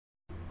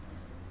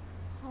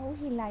How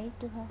He Lied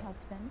to Her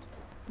Husband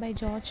by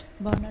George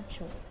Bernard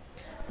Shaw.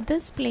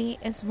 This play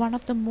is one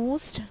of the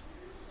most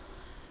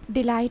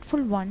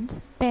delightful ones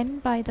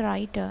penned by the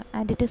writer,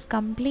 and it is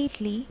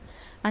completely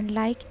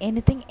unlike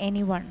anything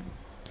anyone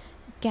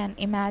can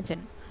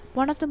imagine.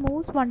 One of the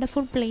most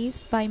wonderful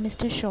plays by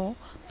Mr. Shaw,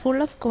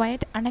 full of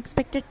quite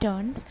unexpected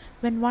turns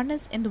when one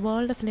is in the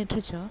world of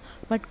literature,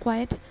 but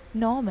quite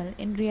normal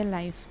in real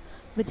life,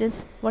 which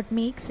is what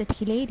makes it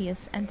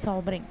hilarious and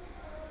sobering.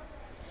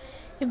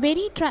 A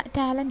very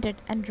talented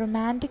and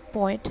romantic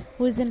poet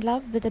who is in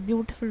love with a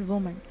beautiful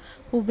woman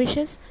who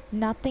wishes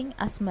nothing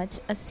as much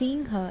as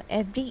seeing her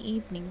every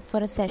evening for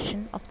a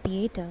session of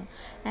theatre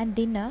and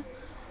dinner,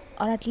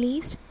 or at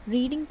least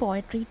reading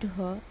poetry to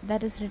her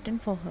that is written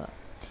for her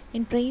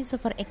in praise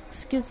of her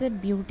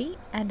exquisite beauty,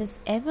 and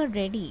is ever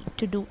ready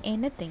to do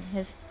anything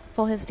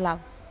for his love.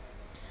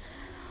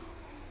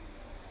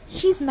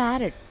 She is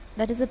married,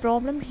 that is a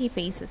problem he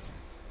faces,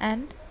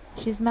 and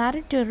she is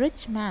married to a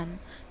rich man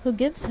who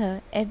gives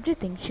her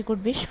everything she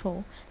could wish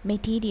for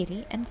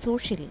materially and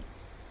socially.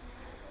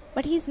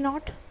 But he is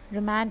not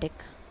romantic,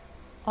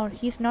 or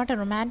he is not a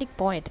romantic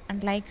poet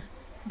unlike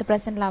the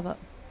present lover.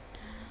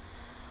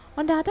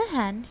 On the other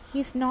hand,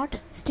 he is not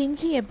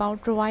stingy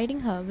about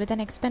providing her with an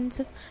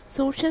expensive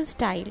social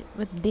style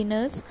with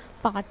dinners,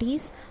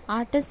 parties,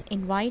 artists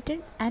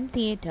invited, and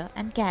theatre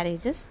and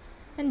carriages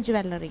and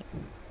jewellery.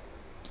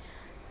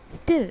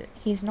 Still,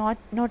 he is not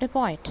a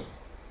poet.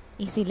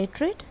 Is he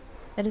literate?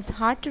 That is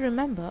hard to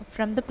remember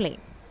from the play.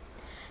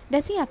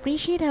 Does he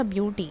appreciate her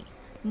beauty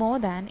more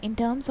than in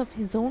terms of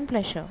his own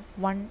pleasure?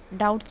 One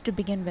doubts to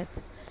begin with.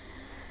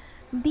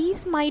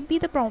 These might be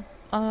the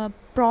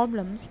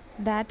problems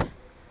that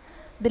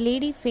the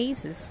lady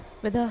faces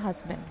with her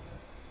husband.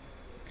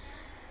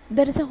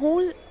 There is a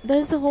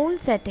whole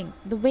setting.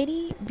 The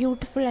very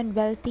beautiful and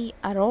wealthy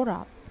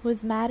Aurora, who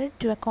is married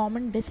to a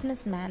common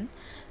businessman,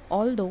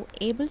 although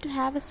able to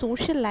have a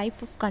social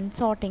life of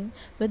consorting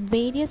with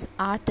various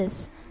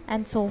artists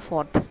and so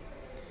forth.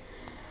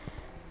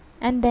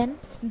 And then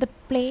the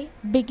play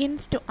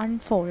begins to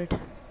unfold.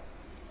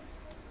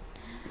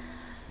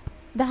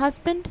 The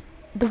husband,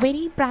 the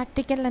very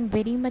practical and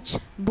very much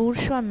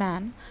bourgeois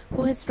man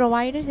who has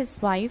provided his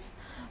wife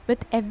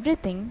with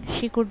everything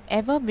she could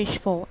ever wish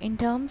for in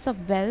terms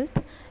of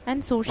wealth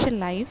and social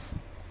life,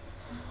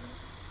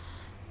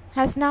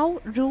 has now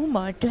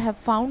rumored to have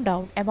found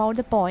out about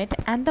the poet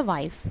and the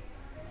wife.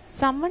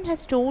 Someone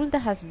has told the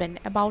husband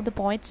about the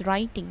poet's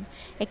writing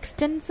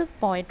extensive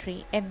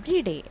poetry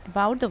every day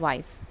about the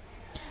wife.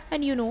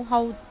 And you know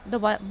how the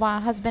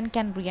husband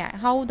can react,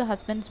 how the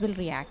husbands will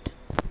react.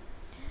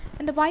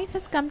 And the wife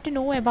has come to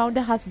know about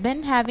the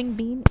husband having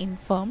been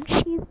informed.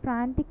 She is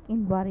frantic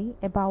in worry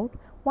about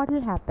what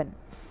will happen.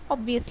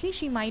 Obviously,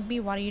 she might be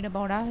worried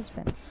about her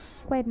husband.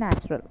 Quite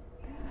natural.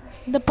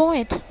 The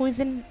poet, who is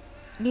in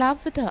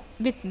love with her,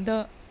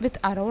 with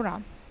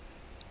Aurora,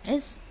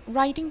 is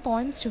writing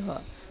poems to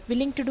her,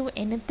 willing to do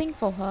anything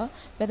for her,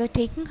 whether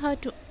taking her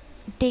to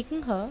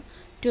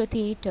a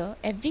theatre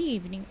every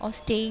evening, or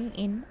staying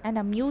in and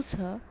amuse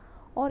her,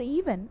 or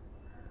even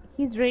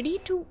he is ready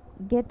to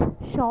get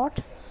shot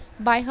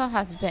by her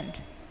husband.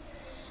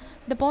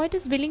 The poet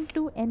is willing to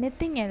do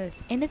anything else,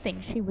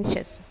 anything she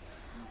wishes,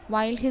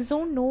 while his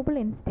own noble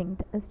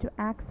instinct is to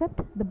accept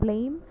the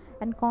blame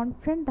and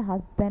confront the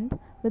husband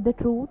with the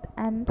truth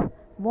and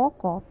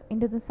walk off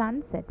into the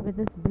sunset with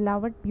his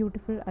beloved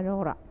beautiful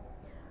Aurora.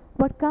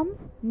 What comes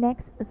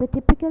next is a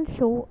typical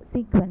show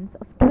sequence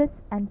of twists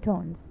and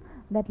turns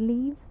that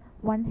leaves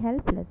one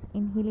helpless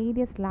in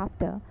hilarious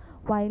laughter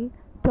while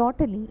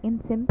totally in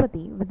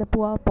sympathy with the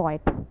poor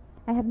poet.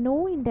 I have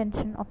no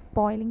intention of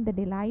spoiling the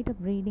delight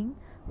of reading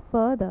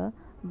further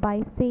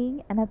by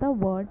saying another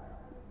word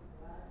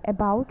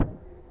about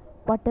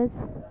what is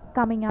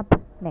coming up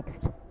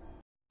next.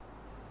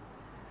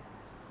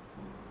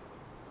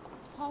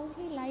 How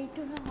He Lied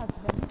to Her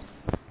Husband,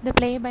 the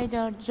play by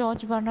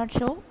George Bernard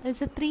Shaw,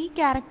 is a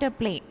 3-character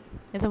play.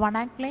 It's a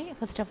one-act play.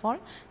 First of all,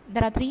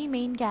 there are 3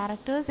 main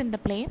characters in the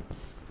play.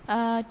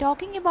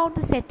 Talking about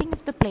the setting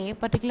of the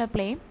particular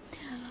play,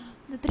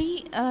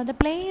 the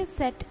play is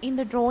set in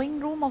the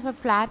drawing room of a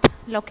flat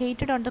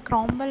located on the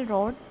Cromwell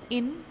Road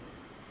in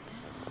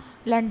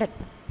London.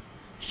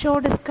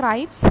 Shaw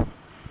describes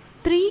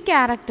 3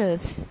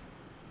 characters.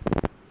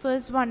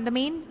 First one,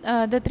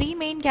 the 3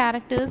 main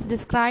characters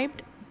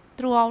described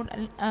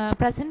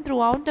present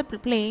throughout the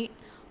play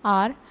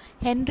are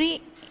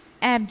Henry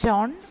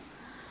Abjohn,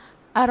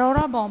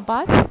 Aurora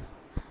Bompas,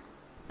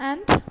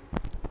 and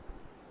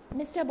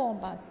Mr.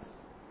 Bompas.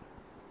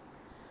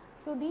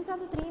 So these are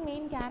the 3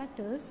 main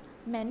characters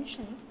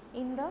mentioned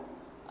in the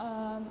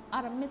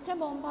Mr.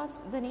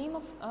 Bompas. The name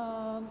of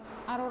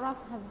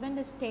Aurora's husband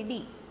is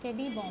Teddy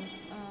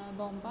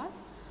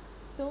Bompas.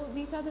 So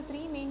these are the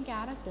 3 main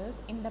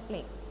characters in the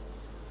play.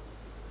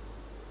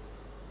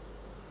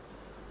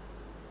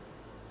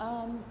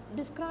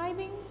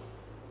 Describing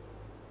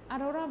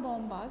Aurora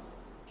Bompas,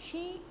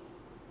 she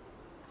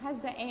has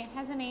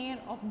an air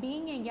of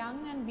being a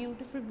young and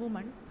beautiful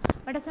woman,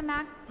 but as a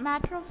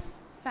matter of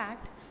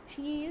fact,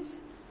 she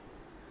is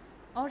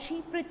or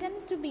she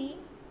pretends to be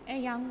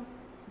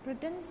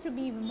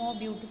more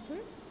beautiful,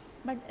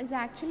 but is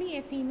actually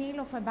a female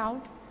of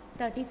about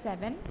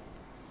 37,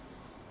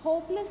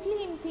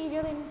 hopelessly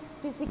inferior in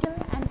physical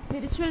and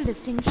spiritual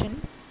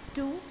distinction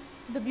to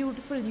the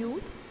beautiful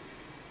youth,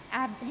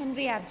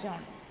 Henry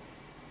Abjohn.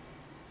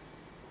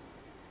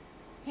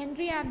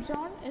 Henry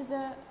Abjohn is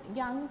a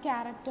young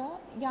character,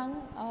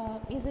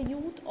 is a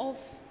youth of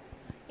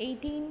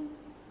 18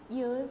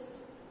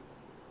 years.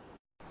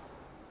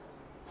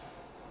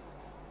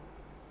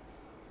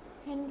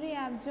 Henry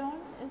Abjohn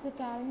is a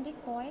talented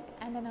poet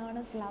and an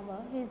earnest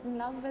lover. He is in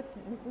love with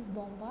Mrs.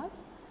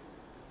 Bombas.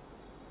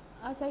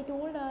 As I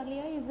told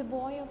earlier, he is a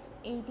boy of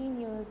 18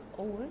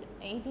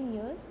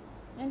 years,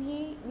 and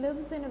he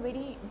lives in a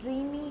very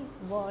dreamy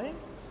world.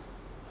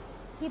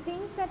 He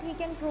thinks that he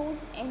can close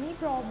any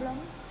problem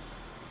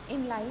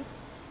in life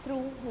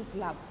through his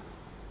love.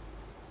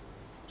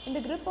 In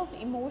the grip of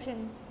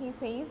emotions, he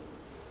says,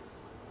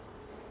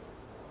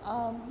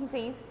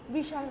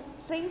 we shall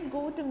straight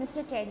go to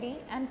Mr. Teddy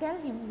and tell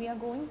him we are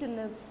going to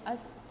live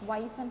as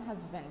wife and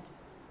husband.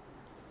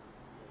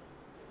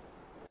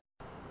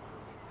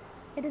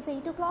 It is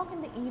 8 o'clock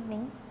in the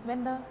evening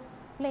when the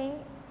play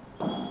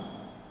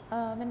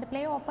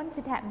opens.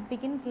 It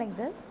begins like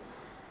this,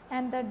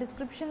 and the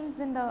descriptions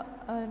in the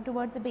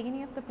towards the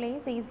beginning of the play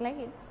says like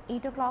it's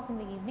 8 o'clock in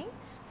the evening,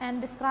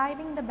 and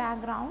describing the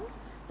background.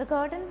 The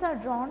curtains are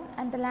drawn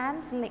and the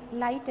lamps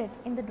lighted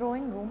in the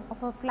drawing room of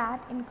her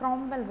flat in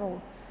Cromwell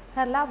Road.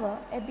 Her lover,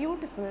 a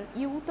beautiful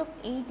youth of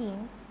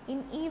 18,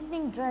 in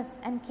evening dress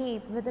and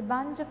cape with a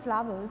bunch of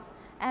flowers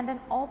and an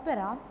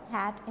opera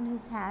hat in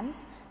his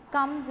hands,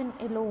 comes in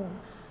alone.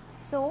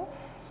 So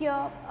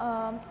here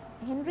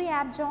Henry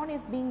Abjohn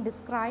is being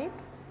described,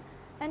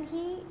 and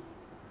he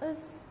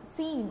is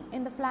seen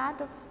in the flat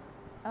of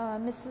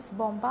Mrs.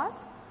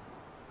 Bombas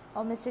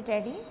or Mr.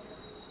 Teddy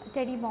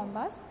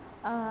Bombas,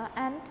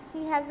 and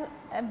he has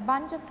a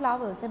bunch of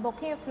flowers, a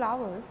bouquet of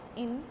flowers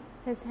in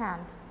his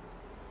hand.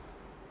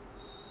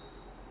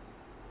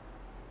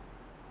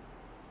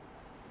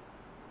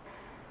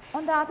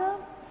 On the other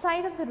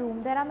side of the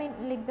room, there are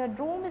the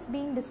room is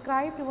being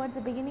described towards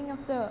the beginning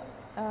of the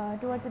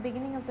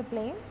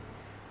play.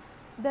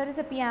 There is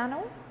a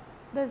piano,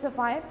 there is a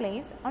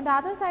fireplace. On the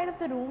other side of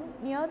the room,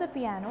 near the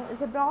piano,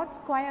 is a broad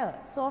square,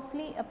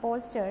 softly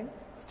upholstered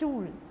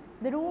stool.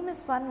 The room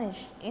is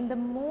furnished in the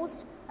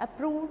most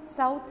approved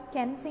South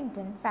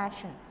Kensington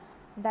fashion.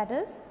 That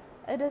is,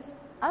 it is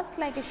as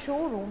like a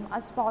showroom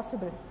as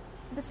possible.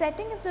 The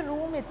setting of the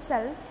room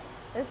itself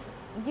is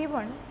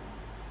given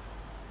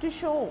to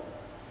show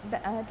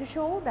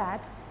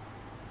that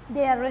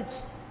they are rich,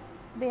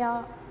 they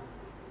are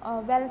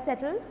well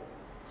settled,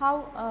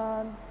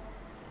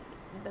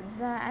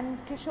 and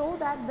to show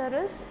that there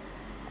is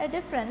a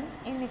difference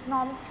in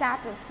economic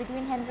status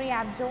between Henry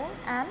Abjohn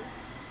and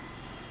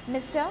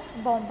Mr.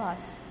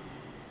 Bombas.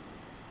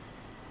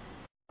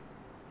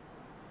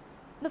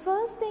 The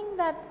first thing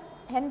that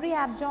Henry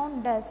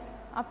Abjohn does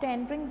after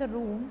entering the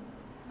room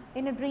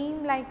in a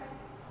dream, like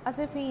as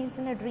if he is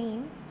in a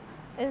dream,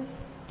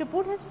 is to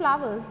put his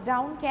flowers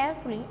down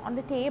carefully on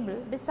the table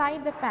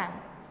beside the fan.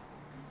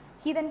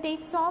 He then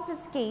takes off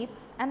his cape,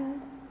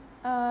 and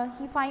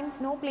he finds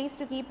no place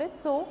to keep it,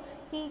 so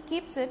he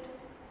keeps it.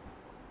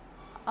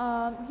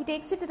 He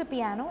takes it to the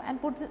piano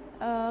and puts it.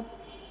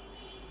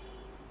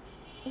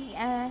 He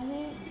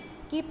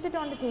keeps it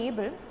on the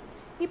table.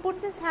 He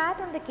puts his hat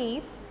on the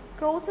cape,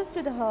 crosses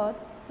to the hearth,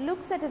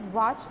 looks at his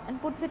watch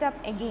and puts it up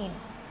again.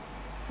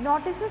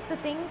 Notices the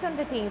things on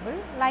the table,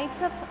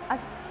 lights up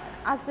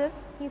as if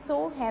he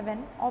saw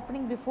heaven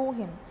opening before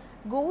him,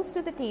 goes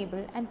to the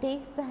table and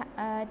takes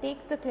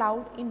the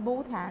cloud in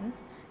both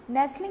hands,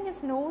 nestling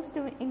his nose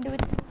into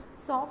its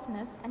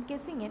softness and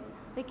kissing it.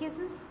 He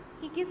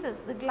kisses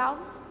the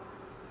gloves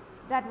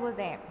that were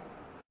there.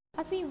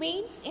 As he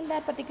waits in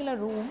that particular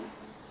room,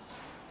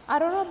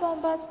 Aurora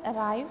Bombas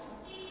arrives.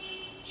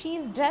 She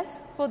is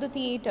dressed for the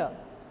theatre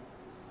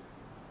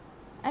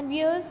and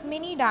wears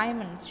many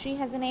diamonds. She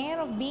has an air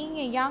of being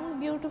a young,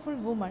 beautiful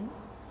woman,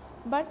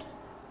 but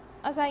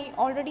as I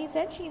already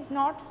said, she is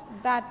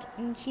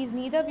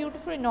neither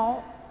beautiful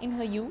nor in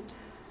her youth.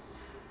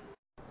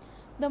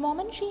 The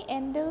moment she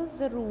enters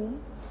the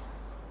room,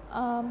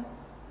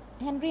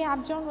 Henry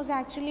Abjohn was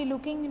actually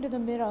looking into the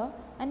mirror,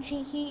 and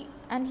he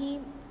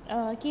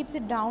keeps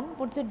it down,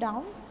 puts it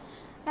down,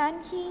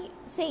 and he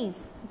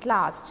says at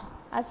last,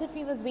 as if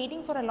he was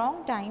waiting for a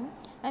long time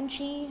and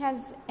she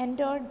has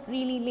entered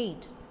really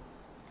late.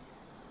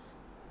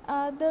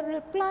 The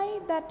reply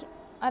that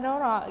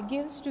Aurora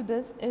gives to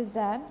this is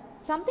that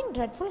something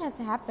dreadful has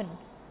happened,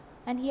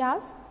 and he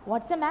asks,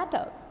 "What's the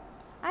matter?"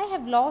 "I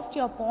have lost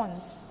your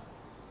pawns.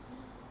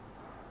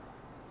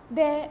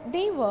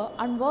 They were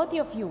unworthy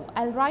of you.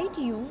 I'll write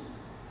you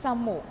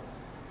some more."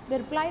 The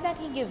reply that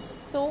he gives.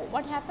 So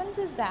what happens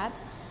is that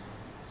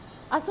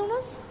as soon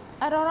as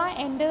Aurora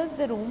enters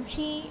the room,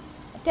 she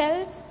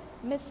tells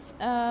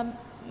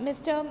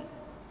Mr.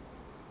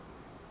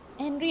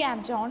 Henry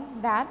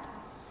Abjohn that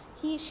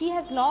she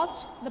has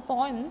lost the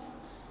poems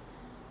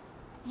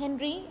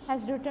Henry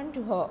has written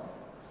to her.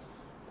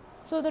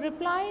 So the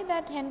reply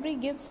that Henry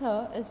gives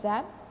her is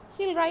that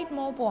he'll write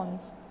more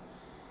poems.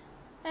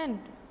 And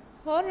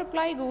her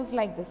reply goes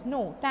like this: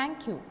 "No,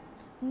 thank you.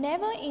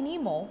 Never any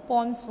more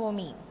poems for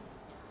me.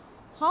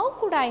 How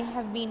could I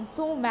have been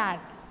so mad,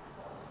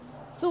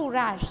 so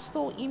rash,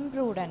 so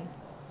imprudent?"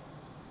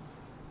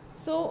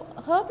 So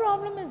her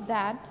problem is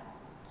that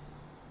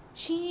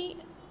she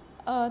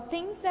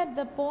thinks that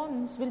the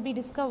poems will be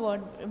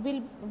discovered,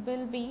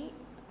 will be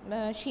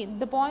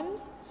the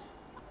poems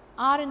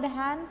are in the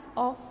hands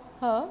of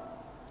her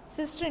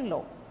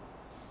sister-in-law.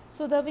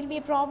 So there will be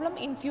a problem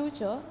in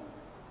future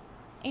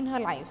in her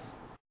life.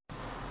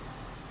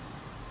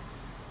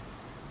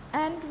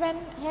 And when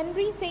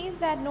Henry says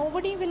that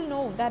nobody will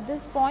know that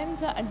these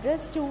poems are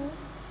addressed to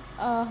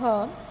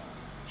her,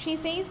 she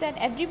says that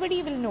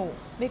everybody will know,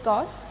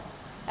 because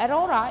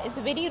Aurora is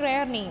a very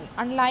rare name,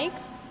 unlike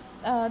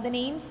the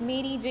names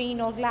Mary Jane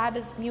or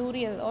Gladys,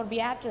 Muriel or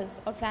Beatrice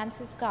or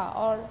Francisca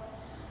or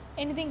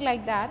anything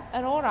like that.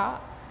 Aurora,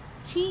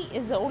 she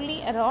is the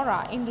only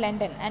Aurora in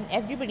London and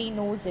everybody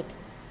knows it.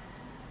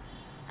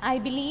 I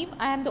believe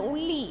I am the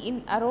only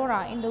in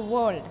Aurora in the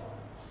world,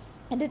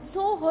 and it's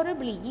so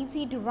horribly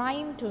easy to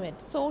rhyme to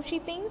it. So she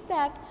thinks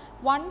that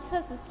once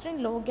her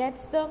sister-in-law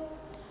gets the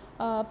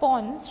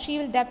poems, she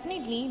will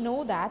definitely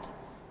know that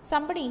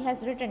somebody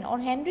has written, or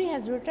Henry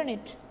has written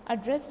it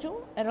addressed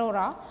to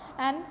Aurora,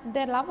 and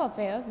their love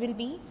affair will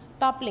be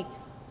public,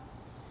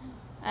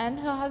 and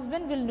her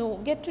husband will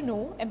get to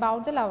know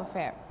about the love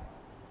affair.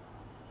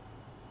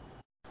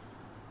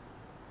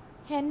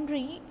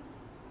 Henry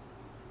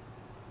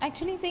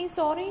actually says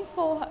sorry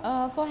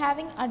for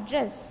having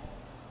addressed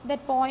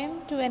that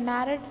poem to a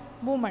married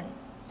woman,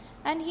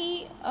 and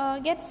he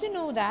gets to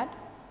know that,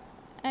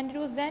 and it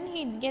was then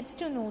he gets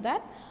to know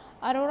that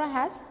Aurora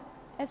has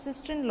a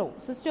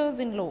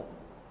sisters-in-law,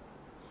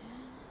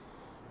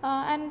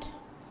 and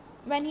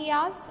when he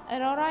asks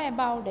Aurora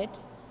about it,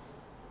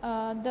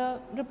 the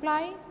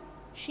reply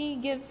she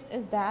gives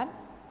is that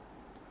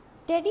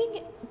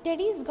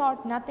Teddy's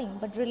got nothing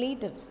but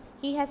relatives.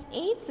 He has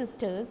 8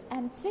 sisters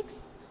and 6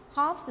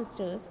 half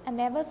sisters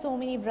and ever so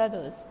many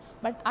brothers,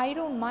 but I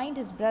don't mind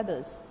his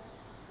brothers.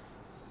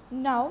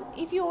 Now,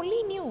 if you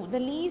only knew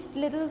the least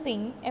little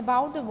thing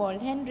about the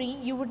world, Henry,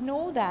 you would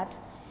know that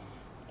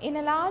in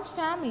a large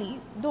family,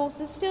 though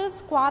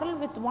sisters quarrel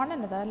with one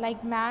another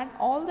like mad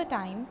all the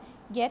time,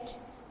 yet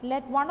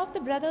let one of the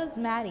brothers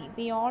marry,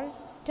 they all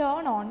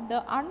turn on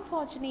the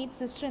unfortunate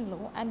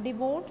sister-in-law and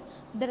devote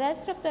the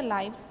rest of their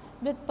lives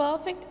with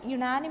perfect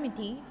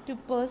unanimity to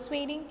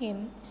persuading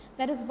him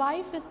that his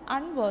wife is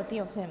unworthy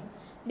of him.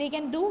 They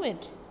can do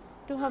it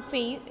to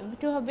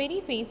her very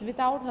face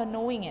without her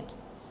knowing it.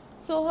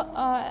 So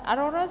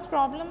Aurora's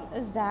problem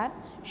is that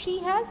she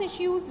has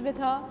issues with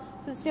her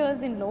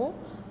sisters-in-law,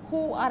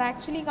 who are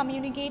actually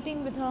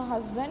communicating with her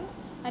husband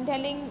and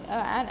telling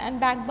and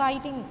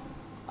backbiting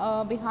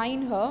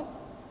behind her,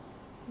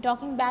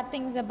 talking bad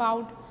things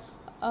about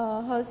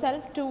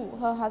herself to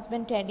her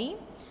husband Teddy,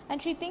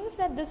 and she thinks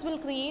that this will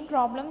create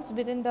problems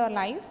within their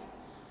life.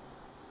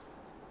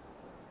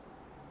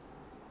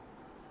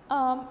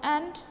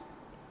 And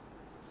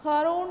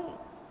her own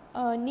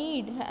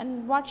need,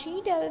 and what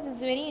she tells is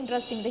very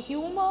interesting. The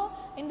humor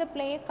in the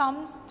play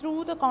comes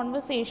through the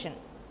conversation,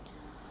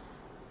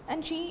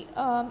 and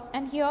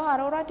here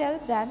Aurora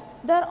tells that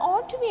there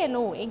ought to be a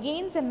law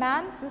against a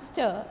man's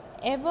sister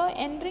ever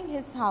entering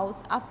his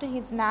house after he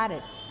is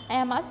married. I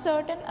am as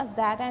certain as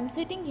that I am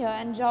sitting here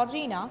and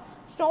Georgina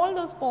stole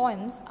those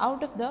poems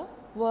out of the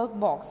work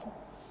box.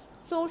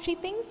 So she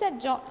thinks that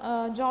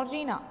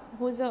Georgina,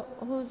 who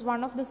is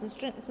one of the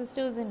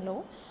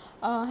sisters-in-law,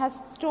 has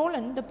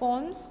stolen the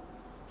poems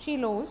she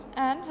loves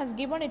and has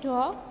given it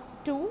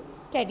to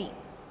Teddy.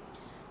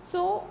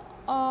 So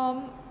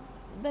the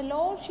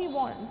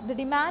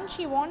demand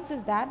she wants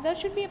is that there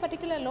should be a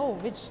particular law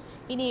which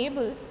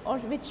enables or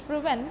which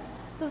prevents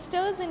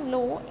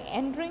sisters-in-law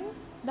entering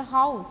the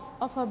house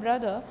of her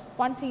brother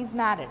once he is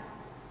married.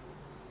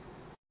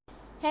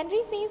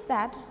 Henry says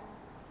that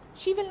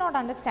she will not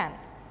understand.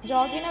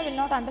 Georgina will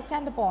not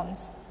understand the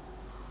poems.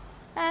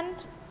 And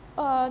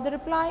the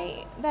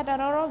reply that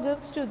Aurora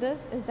gives to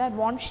this is that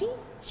won't she?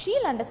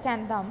 She'll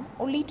understand them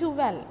only too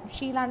well.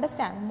 She'll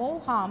understand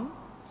more harm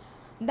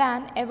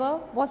than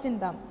ever was in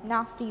them.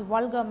 Nasty,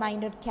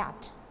 vulgar-minded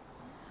cat.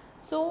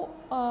 So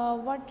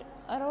what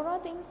Aurora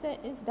thinks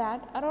is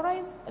that Aurora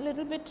is a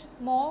little bit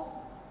more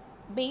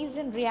based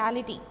in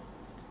reality.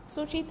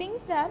 So she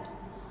thinks that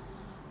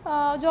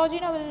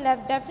Georgina will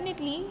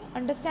definitely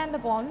understand the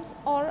poems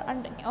or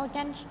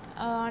can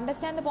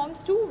understand the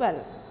poems too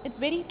well. It's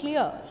very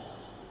clear.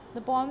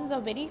 The poems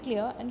are very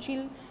clear, and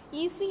she'll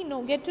easily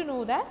get to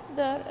know that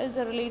there is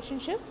a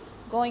relationship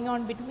going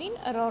on between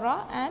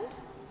Aurora and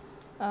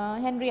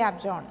Henry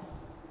Upjohn.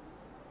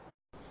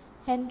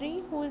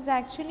 Henry, who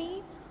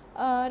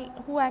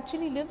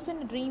actually lives in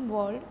a dream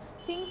world,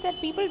 thinks that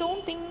people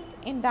don't think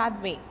in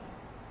that way.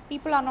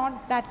 People are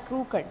not that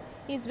crooked.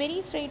 He is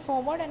very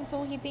straightforward, and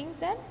so he thinks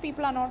that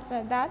people are not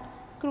that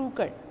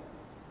crooked.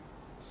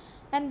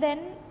 And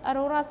then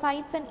Aurora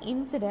cites an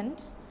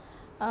incident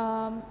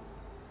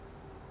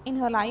in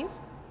her life.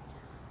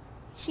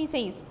 She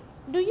says,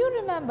 "Do you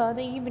remember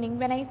the evening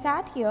when I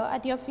sat here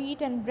at your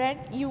feet and read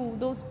you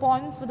those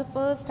poems for the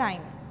first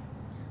time?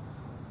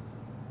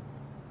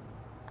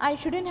 I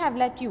shouldn't have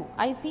let you.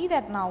 I see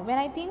that now. When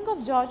I think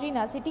of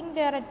Georgina sitting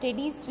there at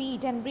Teddy's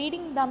feet and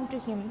reading them to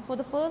him for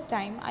the first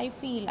time, I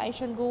feel I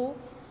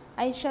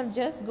shall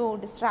just go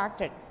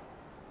distracted."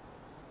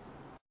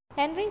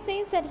 Henry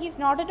says that he's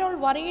not at all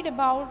worried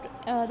about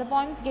the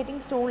poems getting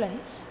stolen,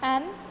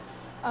 and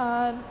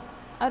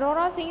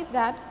Aurora says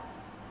that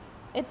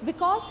it's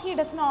because he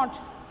does not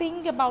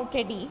think about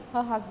Teddy,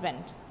 her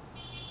husband.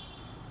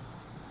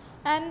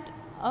 And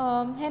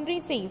Henry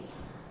says,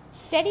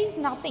 Teddy is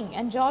nothing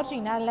and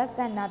Georgina less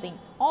than nothing.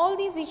 All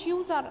these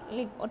issues are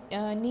like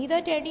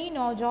neither Teddy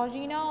nor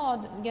Georgina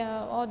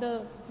or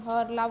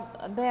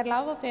their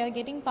love affair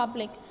getting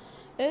public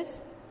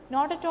is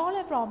not at all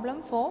a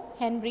problem for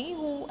Henry,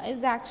 who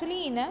is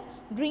actually in a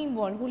dream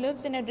world, who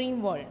lives in a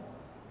dream world.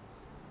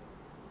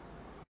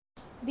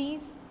 The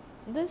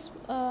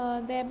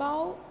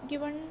above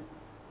given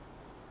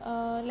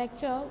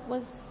lecture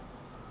was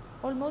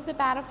almost a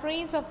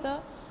paraphrase of the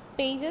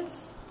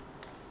pages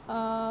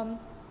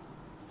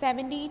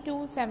 70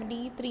 to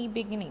 73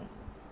 beginning.